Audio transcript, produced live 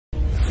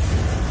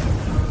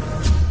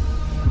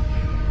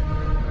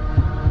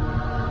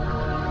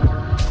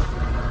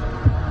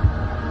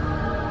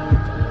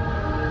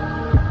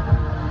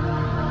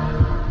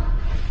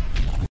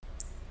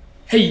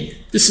Hey,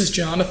 this is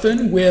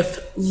Jonathan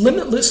with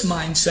Limitless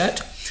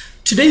Mindset.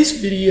 Today's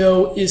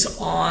video is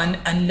on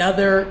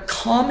another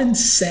common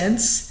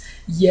sense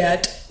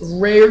yet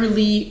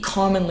rarely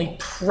commonly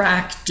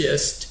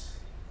practiced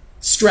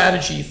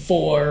strategy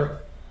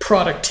for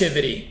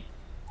productivity.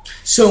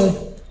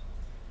 So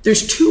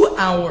there's 2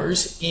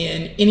 hours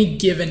in any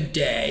given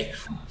day.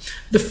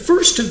 The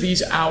first of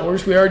these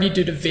hours we already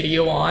did a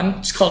video on.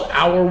 It's called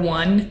Hour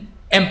 1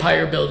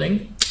 Empire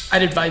Building.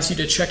 I'd advise you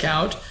to check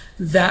out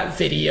that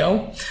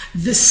video.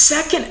 The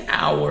second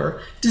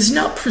hour does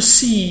not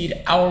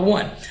precede hour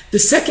 1. The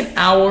second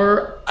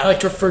hour I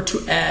like to refer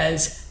to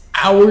as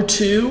hour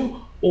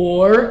 2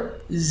 or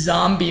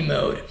zombie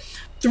mode.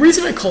 The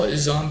reason I call it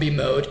zombie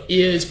mode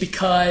is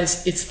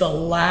because it's the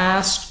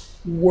last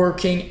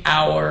working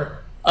hour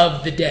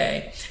of the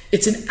day.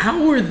 It's an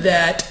hour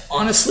that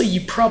honestly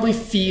you probably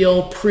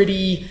feel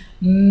pretty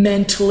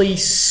mentally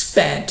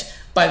spent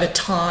by the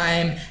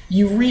time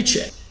you reach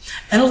it.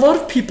 And a lot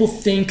of people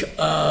think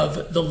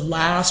of the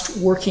last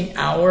working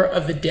hour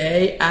of the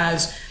day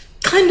as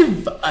kind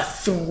of a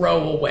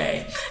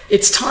throwaway.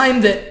 It's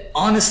time that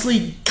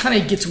honestly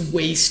kind of gets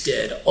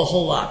wasted a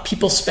whole lot.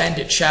 People spend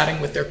it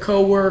chatting with their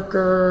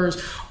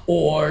coworkers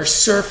or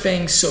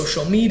surfing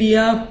social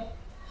media.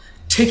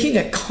 Taking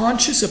a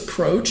conscious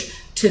approach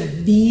to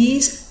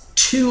these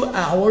 2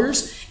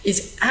 hours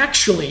is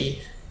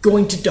actually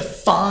going to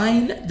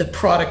define the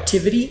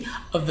productivity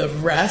of the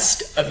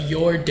rest of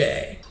your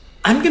day.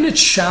 I'm going to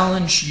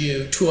challenge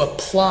you to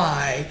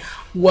apply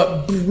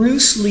what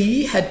Bruce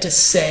Lee had to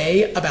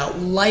say about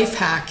life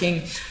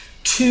hacking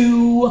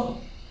to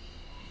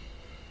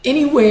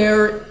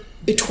anywhere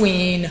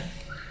between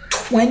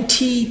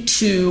 20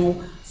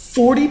 to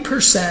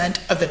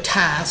 40% of the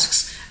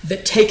tasks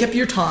that take up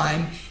your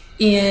time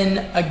in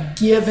a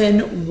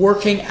given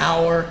working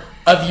hour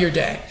of your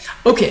day.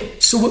 Okay,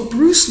 so what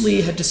Bruce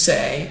Lee had to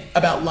say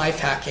about life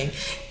hacking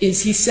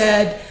is he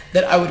said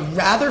that I would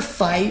rather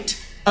fight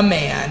a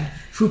man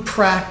who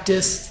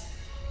practiced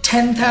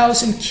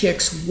 10,000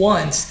 kicks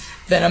once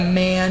than a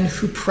man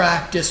who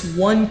practiced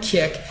one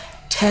kick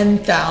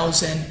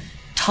 10,000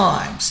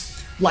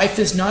 times. Life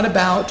is not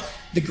about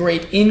the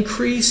great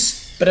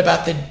increase, but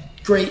about the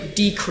great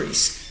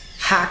decrease.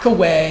 Hack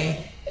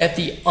away at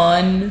the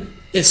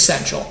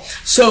unessential.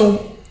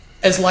 So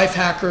as life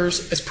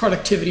hackers, as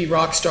productivity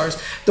rock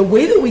stars, the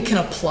way that we can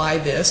apply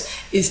this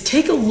is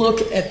take a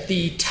look at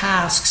the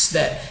tasks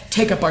that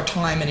take up our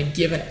time in a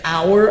given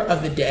hour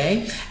of the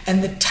day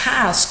and the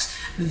tasks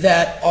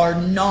that are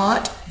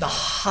not the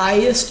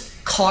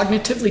highest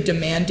cognitively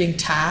demanding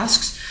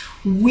tasks.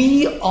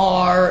 We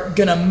are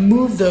going to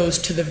move those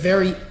to the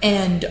very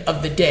end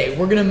of the day.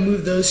 We're going to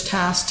move those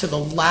tasks to the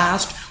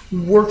last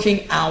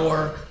working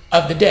hour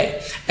of the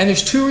day. And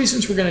there's 2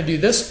 reasons we're going to do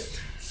this.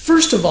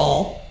 First of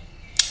all,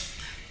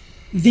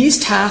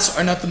 these tasks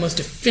are not the most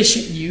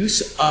efficient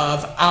use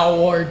of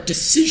our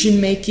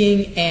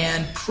decision-making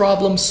and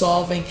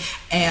problem-solving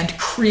and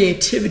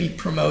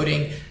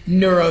creativity-promoting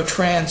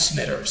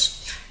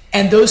neurotransmitters.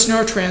 And those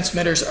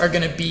neurotransmitters are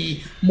going to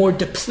be more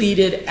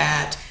depleted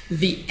at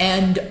the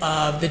end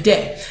of the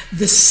day.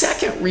 The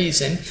second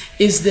reason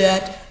is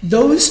that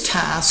those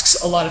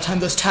tasks, a lot of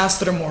times, those tasks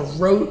that are more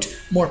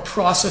rote, more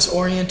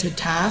process-oriented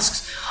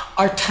tasks,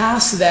 are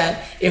tasks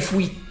that if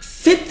we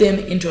fit them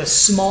into a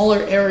smaller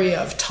area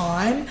of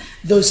time,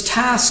 those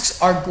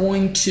tasks are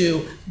going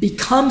to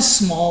become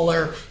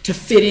smaller to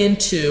fit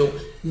into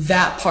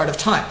that part of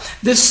time.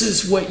 This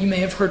is what you may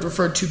have heard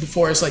referred to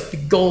before as like the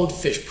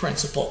goldfish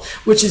principle,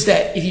 which is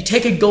that if you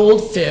take a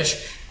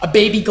goldfish, a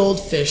baby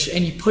goldfish,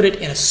 and you put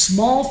it in a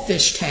small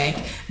fish tank,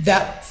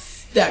 that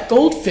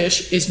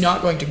goldfish is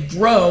not going to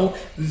grow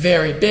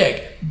very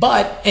big.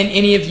 But, and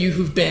any of you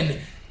who've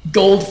been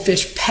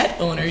goldfish pet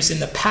owners in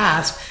the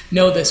past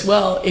know this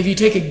well, if you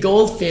take a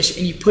goldfish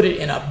and you put it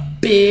in a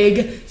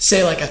big,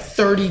 say like a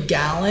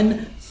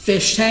 30-gallon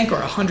fish tank or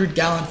a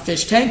 100-gallon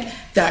fish tank,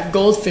 that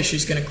goldfish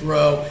is going to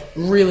grow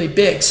really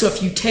big. So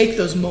if you take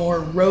those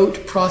more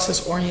rote,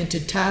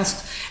 process-oriented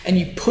tasks and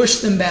you push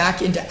them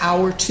back into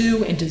hour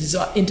 2, into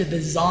the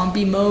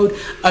zombie mode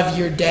of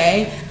your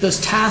day,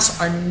 those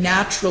tasks are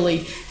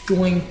naturally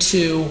going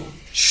to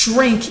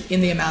shrink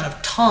in the amount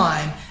of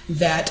time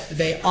that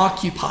they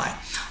occupy.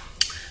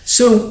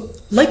 So,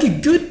 like a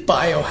good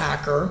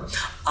biohacker,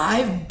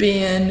 I've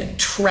been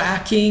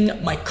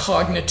tracking my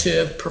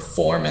cognitive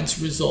performance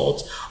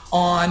results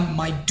on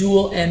my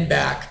dual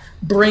NBAC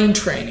brain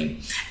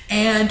training.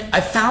 And I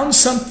found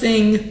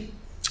something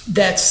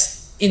that's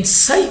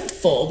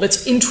insightful,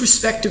 that's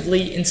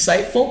introspectively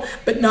insightful,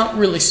 but not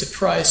really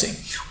surprising,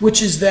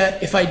 which is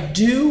that if I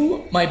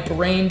do my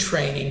brain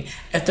training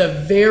at the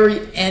very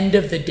end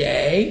of the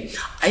day,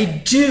 I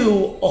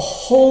do a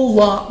whole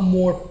lot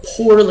more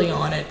poorly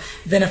on it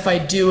than if I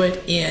do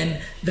it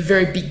in the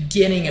very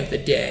beginning of the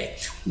day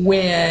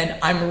when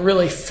I'm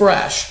really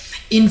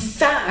fresh. In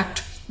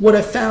fact, what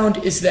I found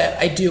is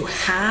that I do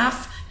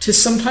half to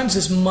sometimes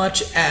as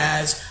much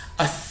as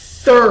a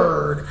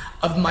third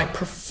of my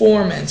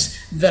performance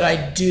that I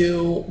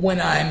do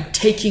when I'm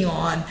taking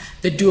on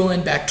the dual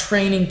NBAC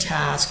training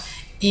task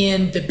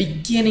in the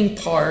beginning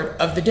part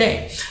of the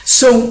day.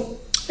 So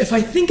if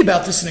I think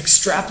about this and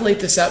extrapolate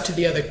this out to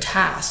the other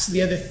tasks,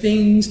 the other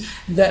things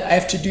that I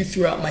have to do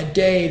throughout my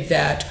day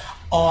that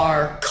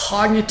are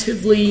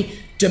cognitively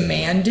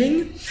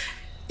demanding,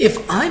 if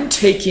I'm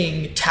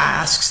taking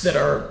tasks that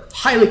are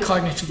highly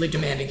cognitively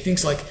demanding,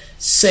 things like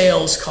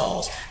sales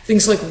calls,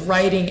 things like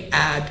writing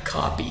ad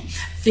copy,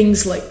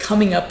 things like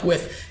coming up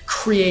with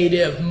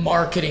creative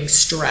marketing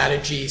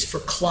strategies for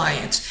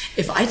clients,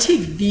 if I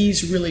take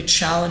these really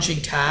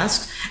challenging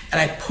tasks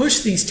and I push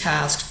these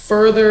tasks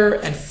further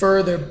and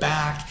further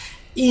back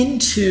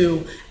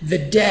into the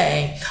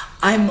day,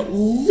 I'm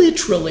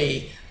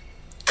literally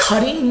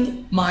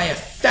cutting my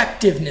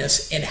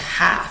effectiveness in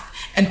half,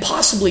 and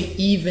possibly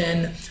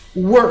even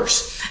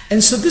worse.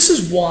 And so this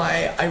is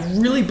why I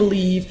really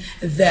believe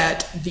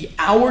that the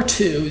hour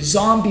 2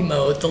 zombie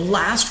mode, the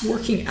last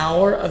working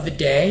hour of the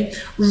day,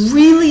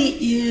 really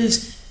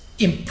is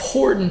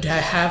important to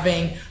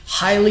having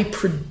highly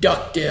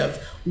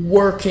productive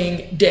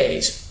working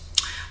days.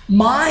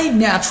 My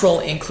natural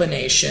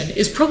inclination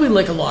is probably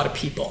like a lot of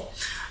people.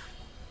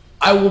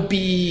 I will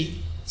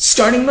be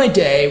starting my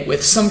day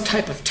with some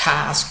type of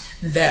task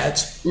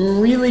that's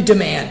really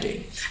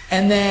demanding.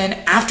 And then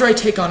after I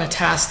take on a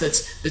task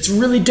that's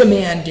really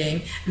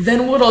demanding,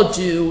 then what I'll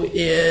do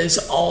is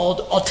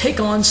I'll take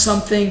on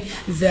something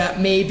that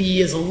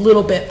maybe is a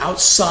little bit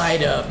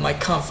outside of my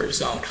comfort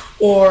zone,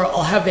 or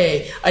I'll have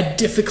a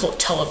difficult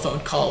telephone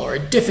call or a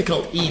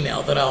difficult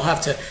email that I'll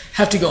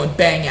have to go and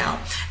bang out.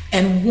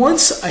 And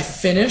once I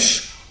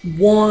finish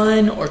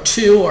one or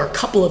two or a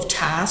couple of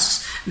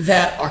tasks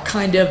that are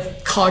kind of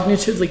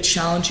cognitively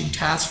challenging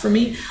tasks for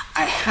me,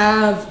 I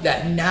have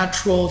that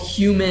natural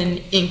human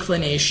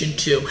inclination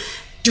to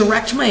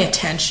direct my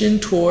attention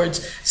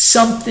towards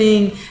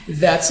something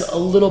that's a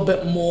little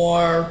bit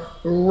more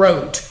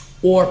rote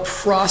or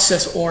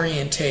process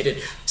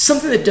orientated,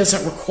 something that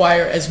doesn't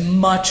require as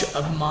much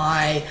of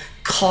my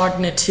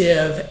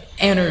cognitive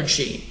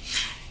energy.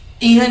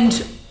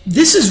 And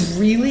this is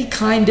really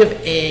kind of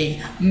a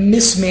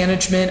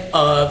mismanagement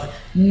of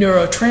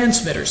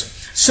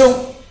neurotransmitters.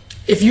 So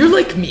if you're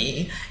like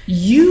me,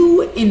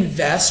 you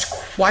invest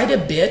quite a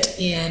bit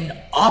in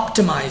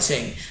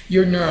optimizing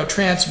your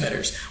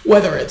neurotransmitters,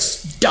 whether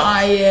it's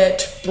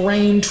diet,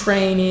 brain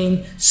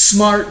training,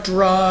 smart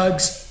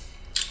drugs,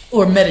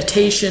 or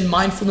meditation,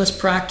 mindfulness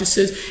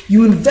practices.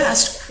 You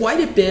invest quite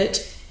a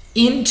bit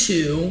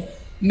into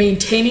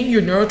maintaining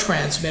your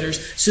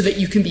neurotransmitters so that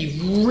you can be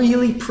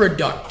really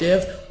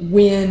productive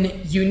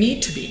when you need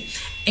to be.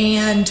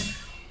 And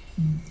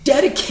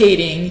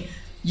dedicating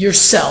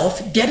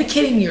yourself,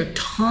 dedicating your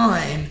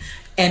time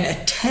and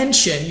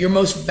attention, your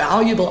most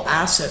valuable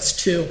assets,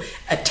 to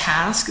a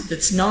task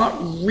that's not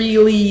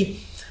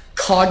really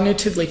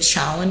cognitively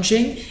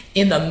challenging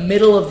in the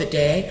middle of the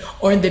day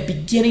or in the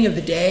beginning of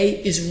the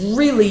day is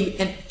really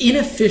an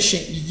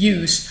inefficient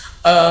use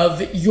of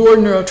your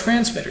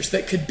neurotransmitters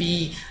that could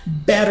be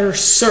better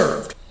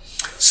served.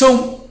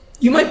 So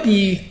you might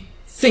be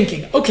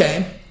thinking,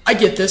 okay, I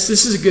get this.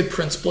 This is a good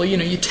principle.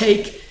 You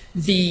take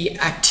the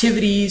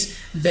activities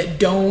that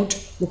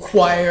don't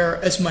require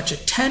as much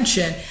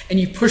attention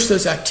and you push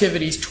those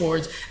activities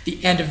towards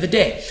the end of the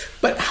day.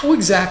 But how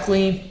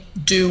exactly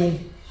do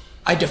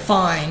I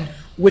define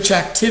which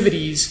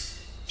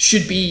activities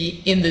should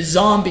be in the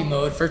zombie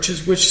mode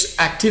versus which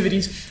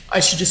activities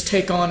I should just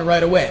take on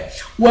right away?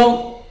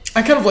 Well,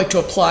 I kind of like to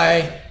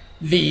apply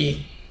the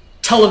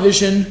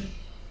television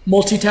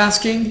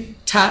multitasking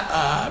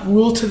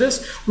rule to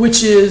this,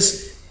 which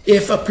is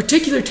if a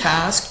particular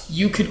task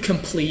you could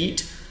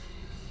complete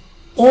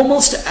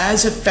almost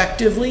as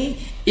effectively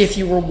if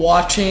you were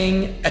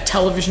watching a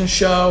television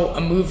show,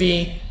 a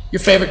movie, your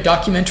favorite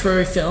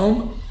documentary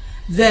film,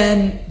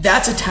 then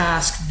that's a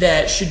task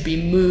that should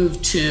be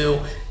moved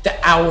to the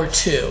hour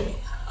 2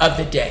 of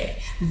the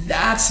day.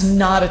 That's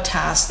not a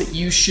task that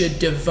you should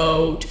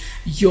devote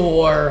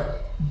your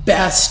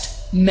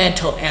best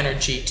mental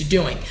energy to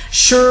doing.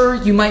 Sure,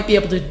 you might be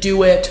able to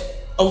do it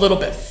a little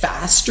bit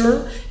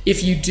faster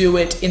if you do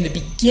it in the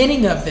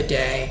beginning of the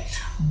day,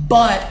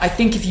 but I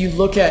think if you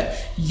look at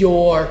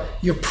your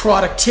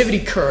productivity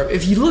curve,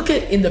 if you look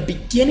at in the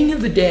beginning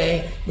of the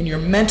day, when your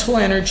mental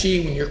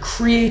energy, when your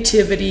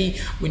creativity,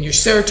 when your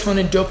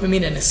serotonin,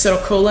 dopamine, and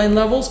acetylcholine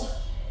levels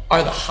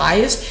are the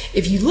highest,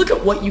 if you look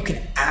at what you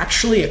can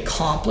actually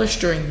accomplish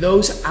during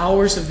those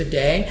hours of the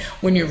day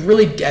when you're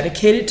really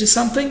dedicated to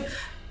something,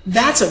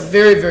 that's a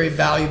very, very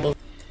valuable.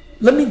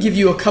 Let me give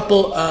you a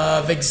couple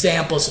of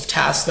examples of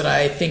tasks that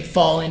I think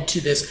fall into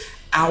this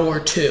hour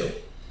 2.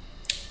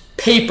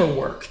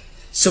 Paperwork.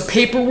 So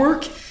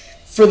paperwork,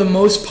 for the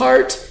most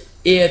part,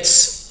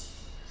 it's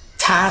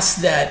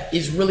task that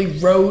is really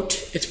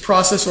rote, it's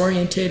process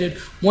orientated.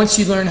 Once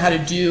you learn how to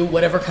do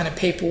whatever kind of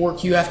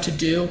paperwork you have to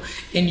do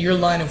in your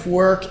line of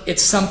work,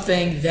 it's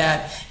something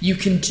that you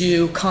can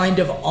do kind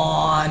of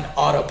on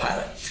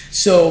autopilot.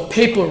 So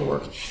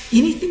paperwork,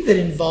 anything that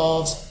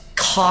involves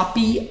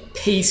copy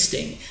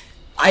pasting,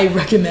 I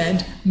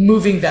recommend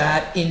moving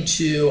that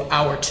into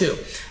hour 2.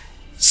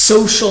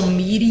 Social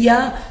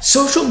media.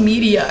 Social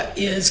media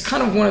is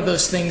kind of one of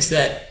those things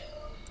that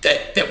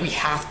we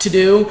have to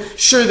do.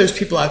 Sure, there's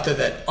people out there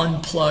that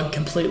unplug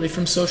completely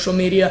from social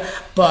media,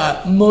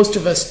 but most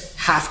of us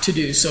have to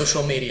do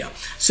social media.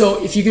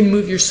 So if you can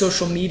move your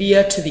social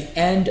media to the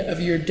end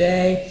of your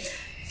day,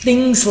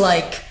 things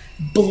like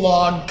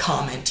blog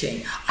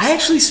commenting. I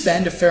actually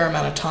spend a fair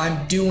amount of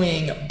time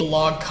doing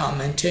blog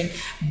commenting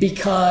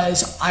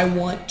because I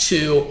want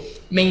to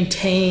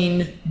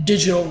maintain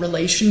digital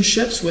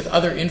relationships with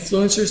other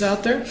influencers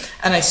out there,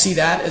 and I see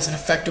that as an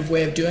effective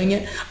way of doing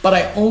it. But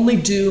I only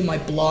do my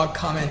blog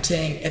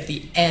commenting at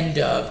the end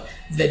of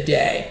the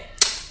day.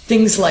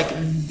 Things like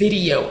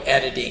video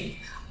editing.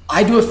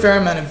 I do a fair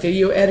amount of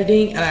video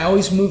editing, and I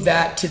always move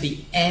that to the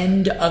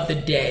end of the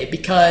day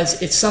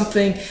because it's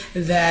something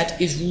that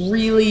is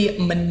really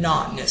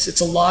monotonous.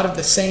 It's a lot of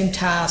the same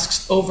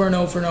tasks over and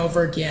over and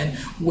over again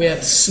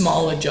with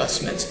small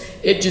adjustments.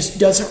 It just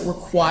doesn't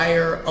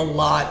require a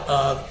lot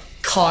of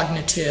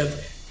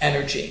cognitive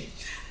energy.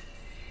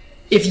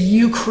 If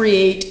you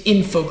create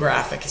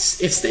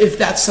infographics, if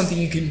that's something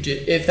you can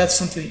do, if that's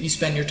something that you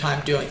spend your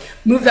time doing,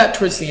 move that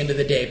towards the end of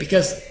the day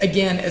because,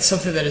 again, it's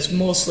something that is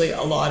mostly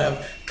a lot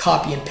of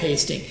copy and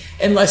pasting,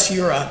 unless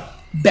you're a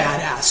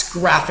badass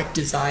graphic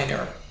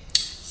designer.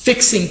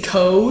 Fixing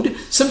code.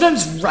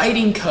 Sometimes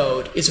writing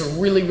code is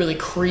a really, really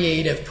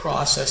creative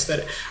process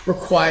that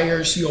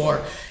requires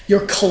your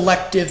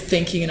collective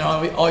thinking and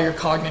all your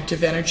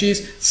cognitive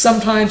energies.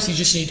 Sometimes you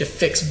just need to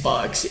fix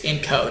bugs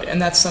in code,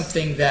 and that's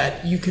something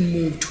that you can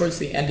move towards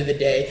the end of the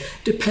day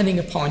depending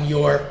upon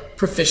your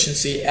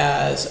proficiency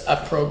as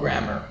a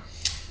programmer.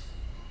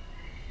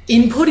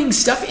 Inputting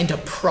stuff into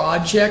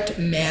project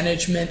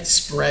management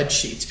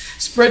spreadsheets.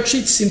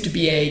 Spreadsheets seem to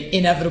be an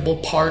inevitable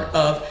part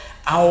of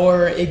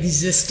our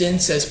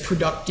existence as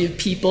productive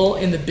people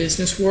in the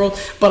business world,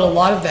 but a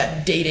lot of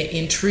that data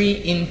entry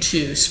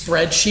into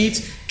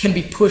spreadsheets can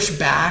be pushed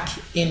back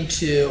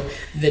into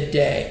the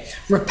day.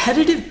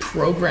 Repetitive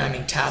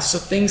programming tasks, so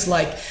things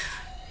like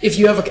if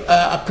you have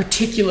a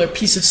particular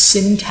piece of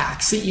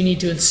syntax that you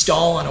need to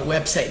install on a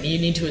website and you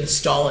need to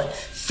install it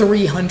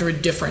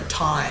 300 different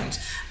times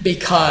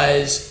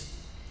because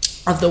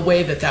of the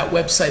way that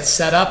website's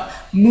set up,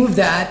 move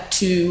that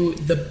to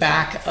the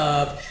back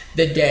of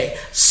the day.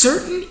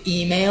 Certain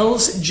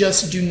emails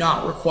just do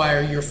not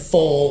require your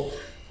full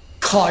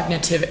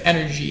cognitive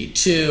energy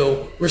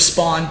to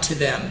respond to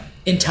them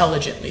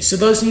intelligently. So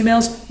those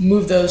emails,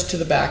 move those to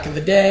the back of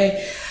the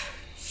day.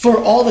 For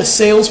all the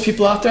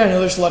salespeople out there, I know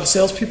there's a lot of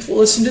salespeople that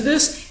listen to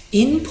this,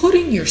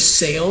 inputting your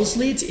sales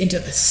leads into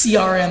the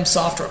CRM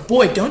software.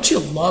 Boy, don't you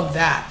love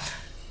that?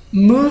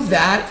 Move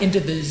that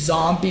into the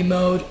zombie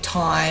mode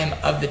time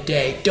of the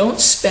day. Don't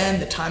spend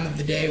the time of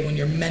the day when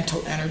your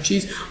mental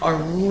energies are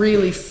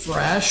really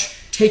fresh,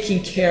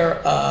 taking care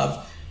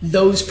of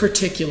those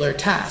particular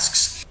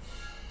tasks.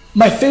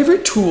 My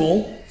favorite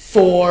tool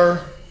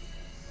for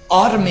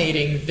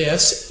automating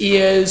this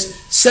is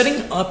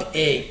setting up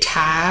a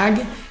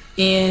tag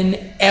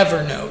in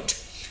Evernote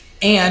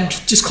and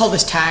just call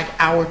this tag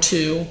hour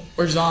 2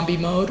 or zombie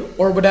mode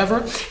or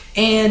whatever.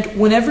 And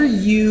whenever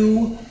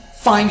you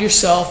find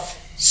yourself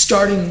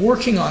starting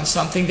working on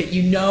something that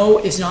you know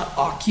is not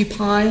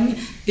occupying,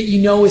 that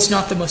you know is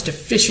not the most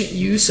efficient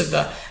use of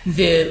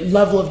the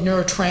level of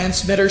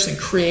neurotransmitters and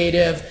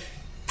creative,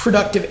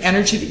 productive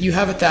energy that you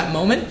have at that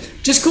moment,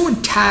 just go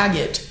and tag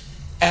it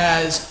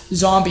as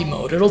zombie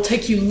mode. It'll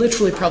take you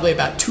literally probably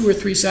about 2 or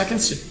 3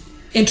 seconds to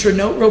enter a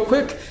note real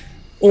quick.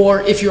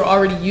 Or if you're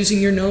already using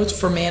your notes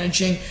for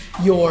managing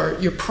your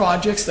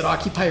projects that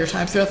occupy your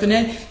time throughout the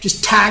day,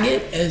 just tag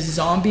it as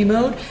zombie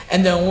mode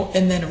and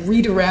then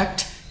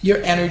redirect your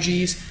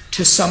energies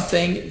to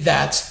something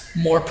that's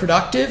more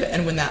productive.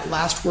 And when that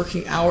last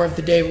working hour of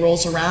the day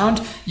rolls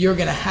around, you're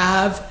going to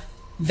have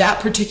that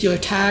particular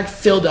tag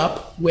filled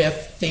up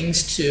with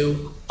things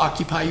to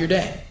occupy your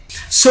day.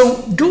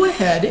 So go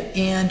ahead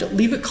and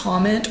leave a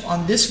comment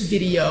on this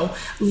video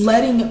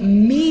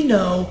letting me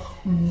know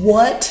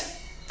what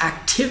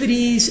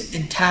activities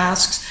and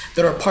tasks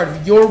that are part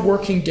of your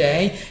working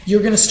day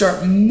you're going to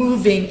start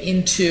moving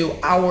into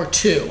hour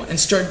 2 and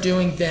start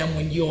doing them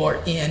when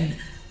you're in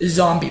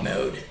zombie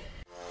mode.